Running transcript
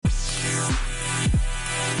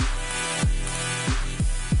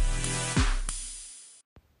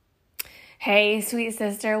Hey, sweet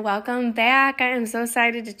sister, welcome back. I am so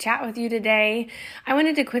excited to chat with you today. I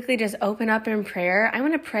wanted to quickly just open up in prayer. I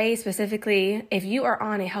want to pray specifically if you are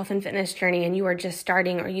on a health and fitness journey and you are just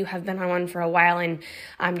starting or you have been on one for a while and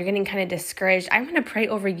you're getting kind of discouraged. I want to pray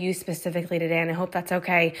over you specifically today, and I hope that's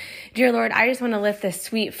okay. Dear Lord, I just want to lift this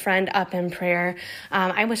sweet friend up in prayer.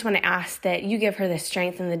 I just want to ask that you give her the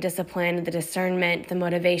strength and the discipline, the discernment, the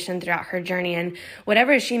motivation throughout her journey, and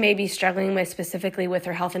whatever she may be struggling with specifically with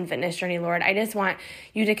her health and fitness journey, Lord. I just want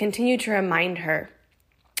you to continue to remind her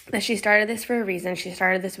that she started this for a reason. She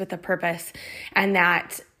started this with a purpose, and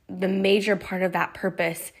that the major part of that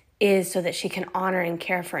purpose is so that she can honor and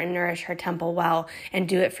care for and nourish her temple well and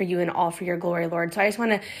do it for you and all for your glory, Lord. So I just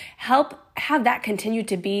want to help have that continue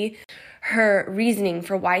to be her reasoning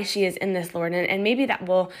for why she is in this, Lord. And maybe that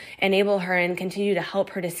will enable her and continue to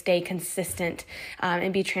help her to stay consistent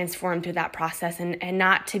and be transformed through that process and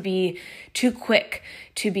not to be too quick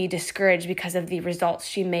to be discouraged because of the results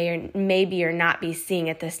she may be or not be seeing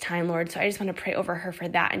at this time, Lord. So I just want to pray over her for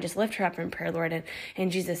that and just lift her up in prayer, Lord. And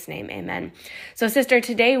in Jesus' name, amen. So sister,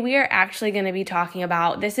 today we are actually going to be talking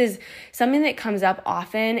about, this is something that comes up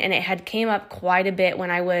often, and it had came up quite a bit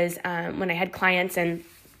when I was, when I had clients and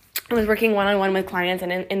I was working one-on-one with clients,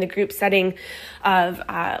 and in the group setting of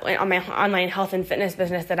on my online health and fitness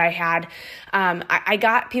business that I had, I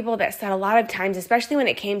got people that said a lot of times, especially when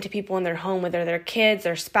it came to people in their home, whether their kids,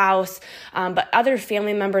 their spouse, but other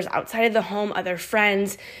family members outside of the home, other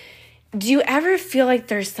friends, do you ever feel like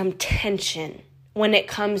there's some tension when it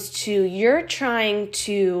comes to you're trying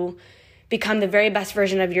to become the very best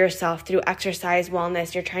version of yourself through exercise,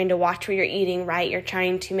 wellness? You're trying to watch what you're eating, right? You're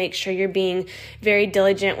trying to make sure you're being very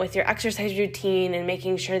diligent with your exercise routine and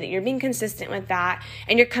making sure that you're being consistent with that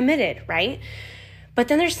and you're committed, right? But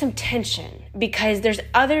then there's some tension because there's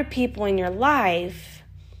other people in your life,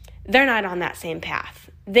 they're not on that same path.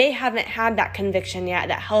 They haven't had that conviction yet,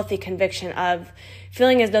 that healthy conviction of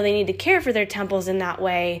feeling as though they need to care for their temples in that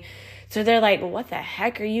way. So they're like, well, what the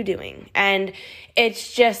heck are you doing? And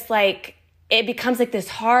it's just like, it becomes like this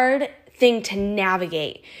hard thing to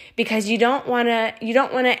navigate because you don't want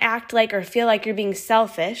to act like or feel like you're being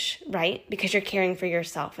selfish, right? Because you're caring for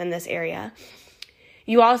yourself in this area.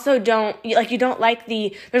 You also don't like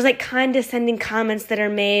there's like condescending comments that are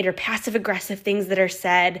made or passive aggressive things that are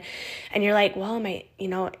said. And you're like, well,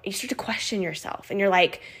 you start to question yourself and you're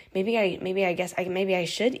like, maybe I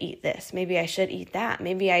should eat this. Maybe I should eat that.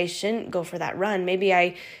 Maybe I shouldn't go for that run. Maybe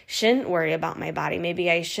I shouldn't worry about my body. Maybe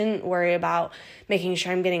I shouldn't worry about making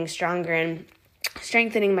sure I'm getting stronger and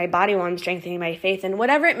strengthening my body while I'm strengthening my faith and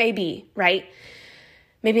whatever it may be, right?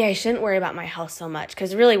 Maybe I shouldn't worry about my health so much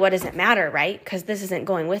because really what does it matter, right? Because this isn't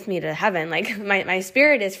going with me to heaven. Like my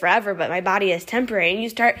spirit is forever, but my body is temporary. And you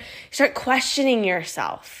start questioning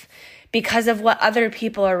yourself because of what other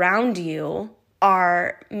people around you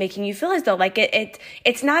are making you feel as though like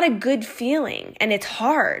it's not a good feeling, and it's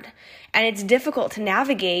hard and it's difficult to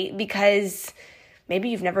navigate because maybe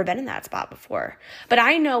you've never been in that spot before. But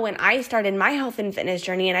I know when I started my health and fitness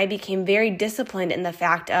journey and I became very disciplined in the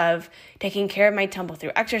fact of taking care of my temple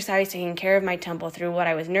through exercise, taking care of my temple through what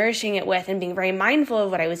I was nourishing it with, and being very mindful of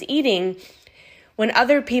what I was eating, when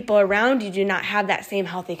other people around you do not have that same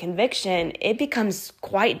healthy conviction, it becomes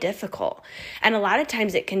quite difficult. And a lot of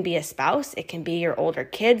times it can be a spouse, it can be your older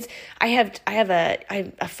kids. I have a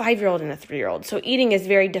 5-year-old and a 3-year-old. So eating is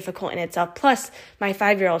very difficult in itself. Plus my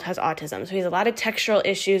 5-year-old has autism. So he has a lot of textural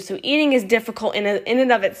issues. So eating is difficult in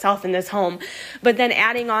and of itself in this home. But then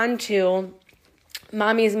adding on to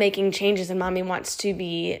mommy is making changes and mommy wants to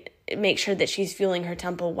make sure that she's fueling her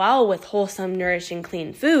temple well with wholesome, nourishing,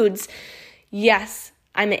 clean foods. Yes,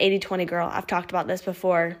 I'm an 80-20 girl. I've talked about this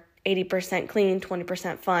before. 80% clean,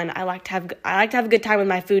 20% fun. I like to have a good time with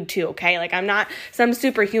my food too, okay? Like I'm not some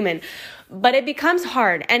superhuman. But it becomes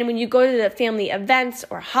hard. And when you go to the family events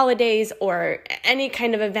or holidays or any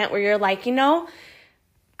kind of event where you're like,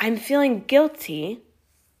 I'm feeling guilty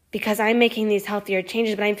because I'm making these healthier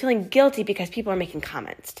changes, but I'm feeling guilty because people are making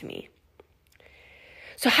comments to me.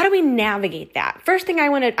 So how do we navigate that? First thing I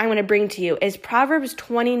want to bring to you is Proverbs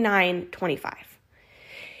 29:25.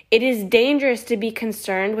 It is dangerous to be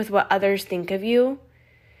concerned with what others think of you,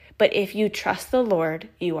 but if you trust the Lord,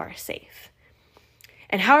 you are safe.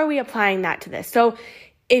 And how are we applying that to this? So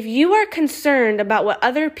if you are concerned about what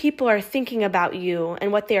other people are thinking about you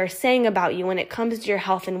and what they are saying about you when it comes to your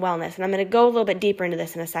health and wellness, and I'm going to go a little bit deeper into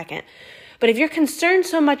this in a second, but if you're concerned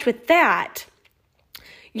so much with that,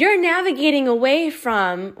 you're navigating away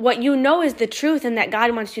from what you know is the truth and that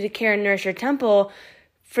God wants you to care and nourish your temple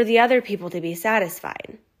for the other people to be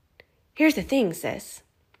satisfied. Here's the thing, sis.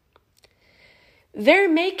 they're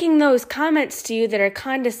making those comments to you that are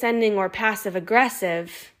condescending or passive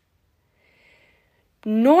aggressive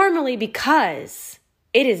normally because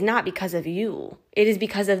it is not because of you. It is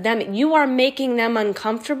because of them. You are making them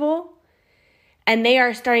uncomfortable, and they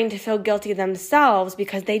are starting to feel guilty themselves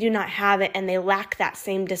because they do not have it and they lack that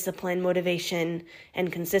same discipline, motivation,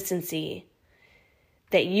 and consistency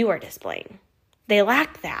that you are displaying. They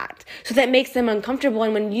lack that. So that makes them uncomfortable.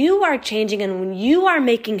 And when you are changing and when you are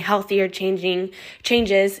making healthier changes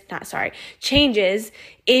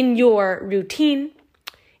in your routine,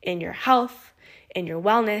 in your health, in your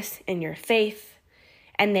wellness, in your faith,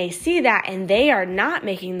 and they see that and they are not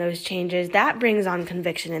making those changes, that brings on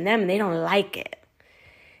conviction in them and they don't like it.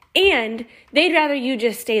 And they'd rather you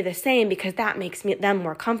just stay the same because that makes them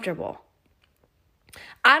more comfortable.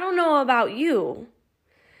 I don't know about you,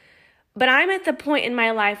 but I'm at the point in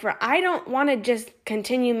my life where I don't want to just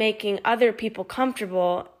continue making other people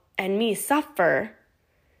comfortable and me suffer.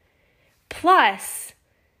 Plus,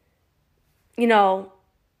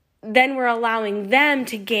 then we're allowing them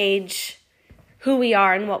to gauge who we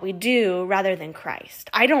are and what we do rather than Christ.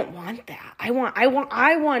 I don't want that. I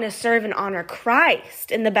want to serve and honor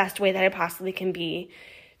Christ in the best way that I possibly can be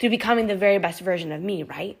through becoming the very best version of me,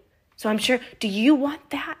 right? So I'm sure, do you want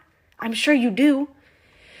that? I'm sure you do.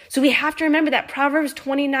 So we have to remember that Proverbs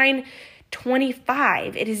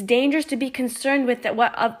 29:25, it is dangerous to be concerned with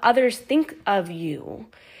what others think of you.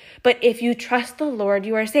 But if you trust the Lord,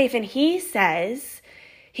 you are safe. And he says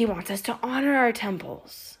he wants us to honor our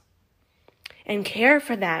temples and care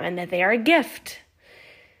for them and that they are a gift,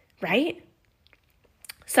 right?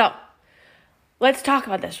 So let's talk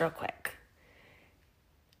about this real quick.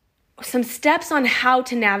 Some steps on how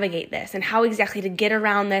to navigate this and how exactly to get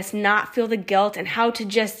around this, not feel the guilt, and how to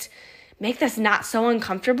just make this not so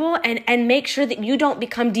uncomfortable and make sure that you don't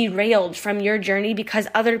become derailed from your journey because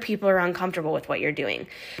other people are uncomfortable with what you're doing.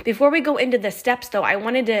 Before we go into the steps, though, I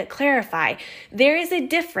wanted to clarify, there is a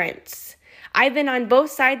difference. I've been on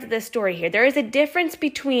both sides of this story here. There is a difference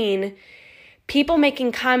between people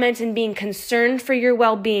making comments and being concerned for your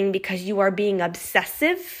well-being because you are being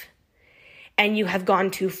obsessive and you have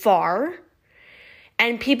gone too far,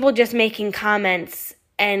 and people just making comments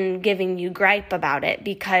and giving you gripe about it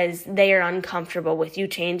because they are uncomfortable with you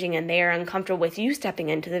changing and they are uncomfortable with you stepping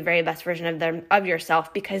into the very best version of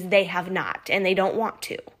yourself because they have not and they don't want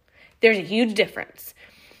to. There's a huge difference.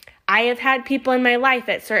 I have had people in my life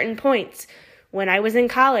at certain points when I was in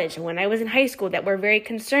college and when I was in high school that were very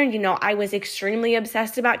concerned. I was extremely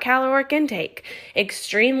obsessed about caloric intake,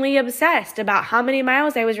 extremely obsessed about how many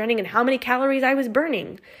miles I was running and how many calories I was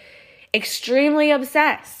burning, extremely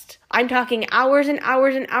obsessed. I'm talking hours and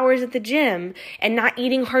hours and hours at the gym and not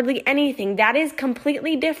eating hardly anything. That is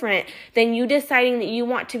completely different than you deciding that you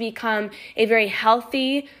want to become a very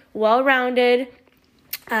healthy, well-rounded,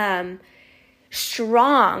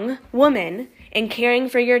 strong woman and caring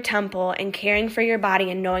for your temple and caring for your body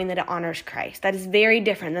and knowing that it honors Christ. That is very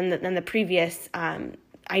different than the previous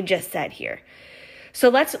I just said here. So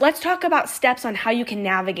let's talk about steps on how you can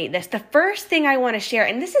navigate this. The first thing I want to share,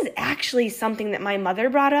 and this is actually something that my mother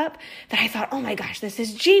brought up that I thought, oh my gosh, this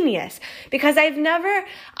is genius. Because I had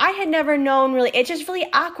never known really, it's just really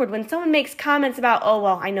awkward when someone makes comments about, oh,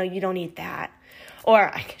 well, I know you don't eat that.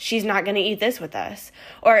 Or she's not going to eat this with us.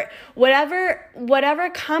 Or whatever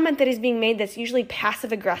comment that is being made that's usually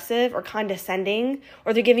passive aggressive or condescending,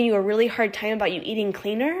 or they're giving you a really hard time about you eating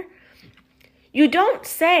cleaner. You don't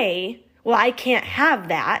say, well, I can't have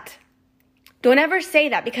that. Don't ever say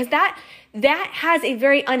that because that has a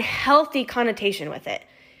very unhealthy connotation with it.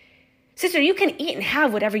 Sister, you can eat and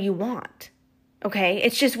have whatever you want. Okay?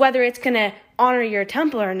 It's just whether it's going to honor your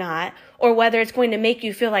temple or not, or whether it's going to make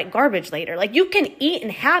you feel like garbage later. Like you can eat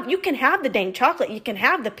and have, you can have the dang chocolate, you can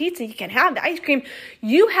have the pizza, you can have the ice cream.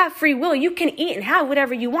 You have free will. You can eat and have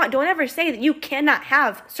whatever you want. Don't ever say that you cannot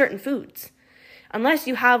have certain foods. Unless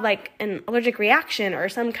you have like an allergic reaction or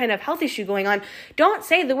some kind of health issue going on, don't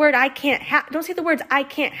say the word don't say the words I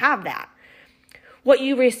can't have that. What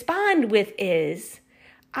you respond with is,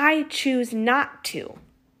 I choose not to.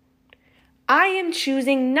 I am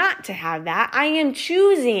choosing not to have that. I am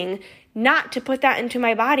choosing not to put that into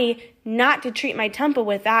my body, not to treat my temple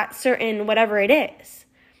with that certain whatever it is.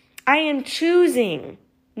 I am choosing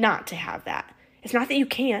not to have that. It's not that you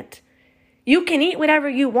can't. You can eat whatever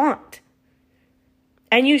you want.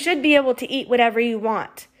 And you should be able to eat whatever you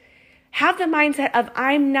want. Have the mindset of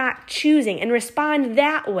I'm not choosing and respond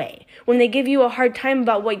that way. When they give you a hard time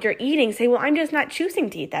about what you're eating, say, well, I'm just not choosing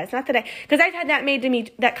to eat that. It's not that because I've had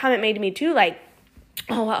that comment made to me too, like,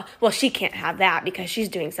 oh, well, she can't have that because she's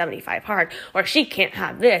doing 75 hard, or she can't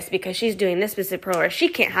have this because she's doing this specific pro, or she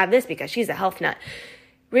can't have this because she's a health nut.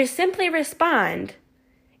 Simply respond,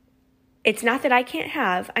 it's not that I can't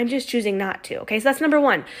have, I'm just choosing not to. Okay, so that's number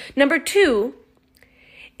one. Number two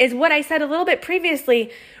is what I said a little bit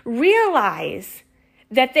previously. Realize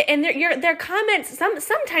that their comments,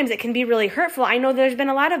 sometimes it can be really hurtful. I know there's been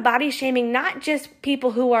a lot of body shaming, not just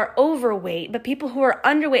people who are overweight, but people who are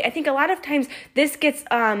underweight. I think a lot of times this gets,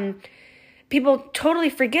 people totally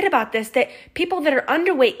forget about this, that people that are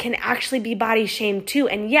underweight can actually be body shamed too.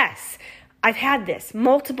 And yes, I've had this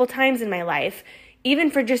multiple times in my life,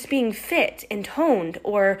 even for just being fit and toned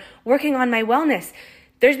or working on my wellness.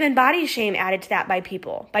 There's been body shame added to that by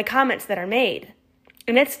people, by comments that are made.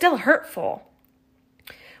 And it's still hurtful.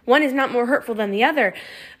 One is not more hurtful than the other.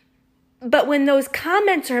 But when those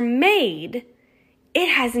comments are made, it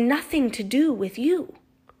has nothing to do with you.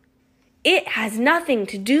 It has nothing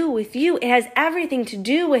to do with you. It has everything to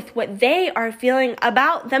do with what they are feeling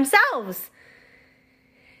about themselves.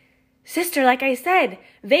 Sister, like I said,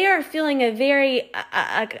 they are feeling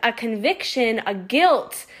a conviction, a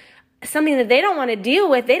guilt, something that they don't want to deal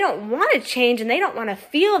with. They don't want to change, and they don't want to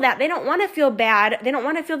feel that. They don't want to feel bad. They don't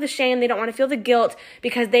want to feel the shame. They don't want to feel the guilt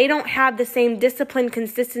because they don't have the same discipline,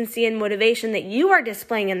 consistency, and motivation that you are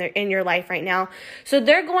displaying in your life right now. So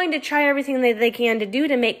they're going to try everything that they can to do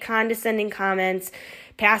to make condescending comments,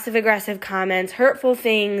 passive-aggressive comments, hurtful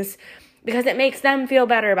things, because it makes them feel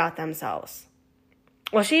better about themselves.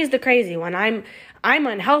 Well, she's the crazy one. I'm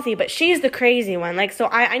unhealthy, but she's the crazy one. Like, so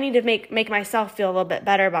I need to make myself feel a little bit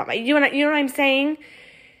better about you know what I'm saying?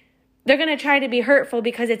 They're going to try to be hurtful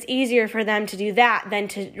because it's easier for them to do that than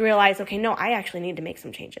to realize, okay, no, I actually need to make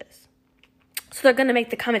some changes. So they're going to make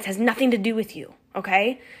the comments, has nothing to do with you,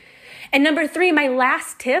 okay? And number three, my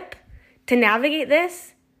last tip to navigate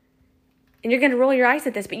this, and you're going to roll your eyes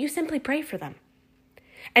at this, but you simply pray for them.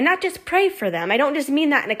 And not just pray for them. I don't just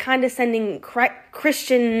mean that in a condescending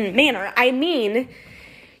Christian manner. I mean,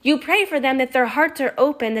 you pray for them that their hearts are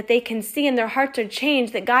open, that they can see and their hearts are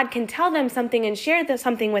changed, that God can tell them something and share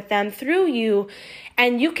something with them through you,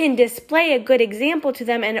 and you can display a good example to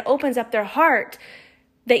them, and it opens up their heart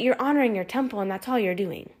that you're honoring your temple, and that's all you're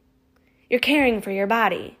doing. You're caring for your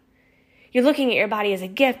body. You're looking at your body as a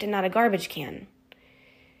gift and not a garbage can.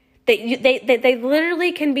 They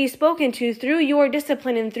literally can be spoken to through your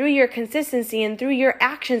discipline and through your consistency and through your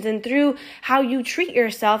actions and through how you treat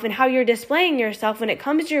yourself and how you're displaying yourself when it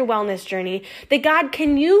comes to your wellness journey, that God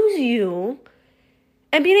can use you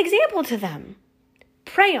and be an example to them.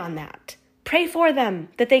 Pray on that. Pray for them,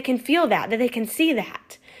 that they can feel that they can see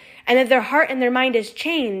that, and that their heart and their mind is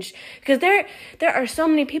changed. Because there are so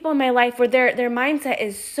many people in my life where their mindset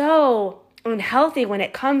is so unhealthy when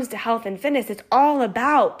it comes to health and fitness. It's all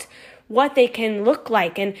about what they can look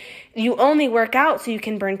like, and you only work out so you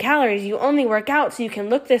can burn calories. You only work out so you can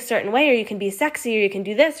look this certain way, or you can be sexy, or you can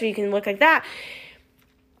do this, or you can look like that.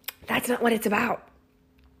 That's not what it's about.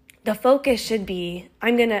 The focus should be,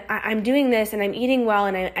 I'm doing this and I'm eating well,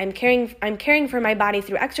 and I'm caring for my body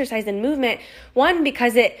through exercise and movement. One,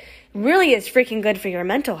 because it really is freaking good for your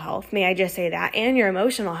mental health, may I just say that, and your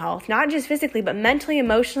emotional health, not just physically, but mentally,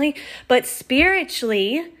 emotionally, but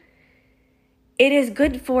spiritually, it is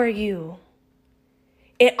good for you.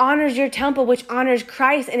 It honors your temple, which honors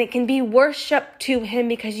Christ, and it can be worship to him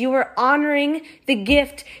because you are honoring the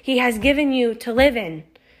gift he has given you to live in.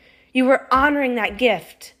 You are honoring that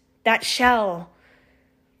gift, that shell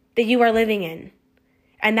that you are living in,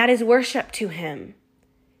 and that is worship to him.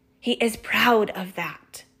 He is proud of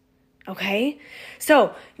that. Okay?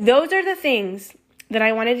 So those are the things that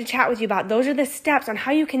I wanted to chat with you about. Those are the steps on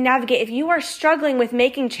how you can navigate. If you are struggling with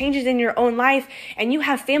making changes in your own life, and you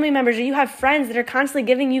have family members or you have friends that are constantly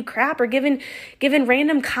giving you crap or giving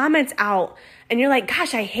random comments out, and you're like,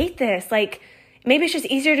 gosh, I hate this. Like, maybe it's just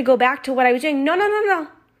easier to go back to what I was doing.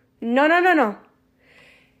 No.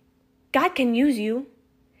 God can use you.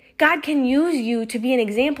 God can use you to be an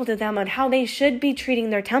example to them on how they should be treating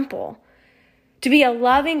their temple. To be a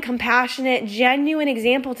loving, compassionate, genuine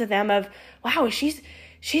example to them of, wow, she's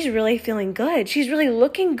really feeling good. She's really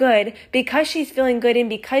looking good because she's feeling good, and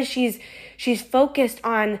because she's focused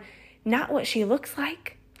on not what she looks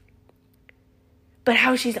like, but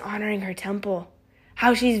how she's honoring her temple,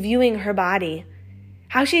 how she's viewing her body,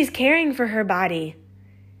 how she's caring for her body,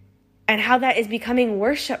 and how that is becoming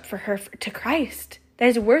worship for her to Christ. That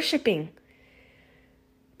is worshiping.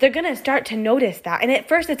 They're going to start to notice that. And at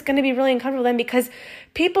first, it's going to be really uncomfortable then, because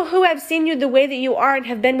people who have seen you the way that you are and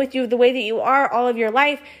have been with you the way that you are all of your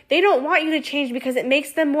life, they don't want you to change because it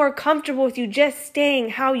makes them more comfortable with you just staying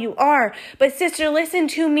how you are. But sister, listen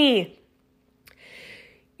to me.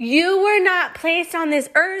 You were not placed on this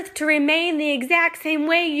earth to remain the exact same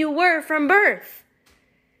way you were from birth.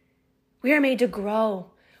 We are made to grow.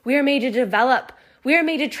 We are made to develop. We are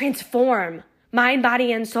made to transform mind,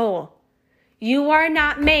 body, and soul. You are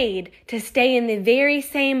not made to stay in the very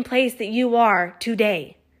same place that you are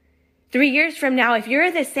today. 3 years from now, if you're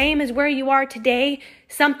the same as where you are today,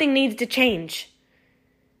 something needs to change.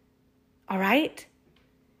 All right?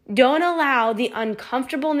 Don't allow the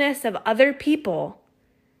uncomfortableness of other people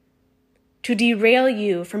to derail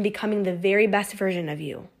you from becoming the very best version of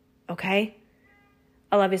you. Okay?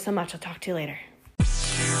 I love you so much. I'll talk to you later.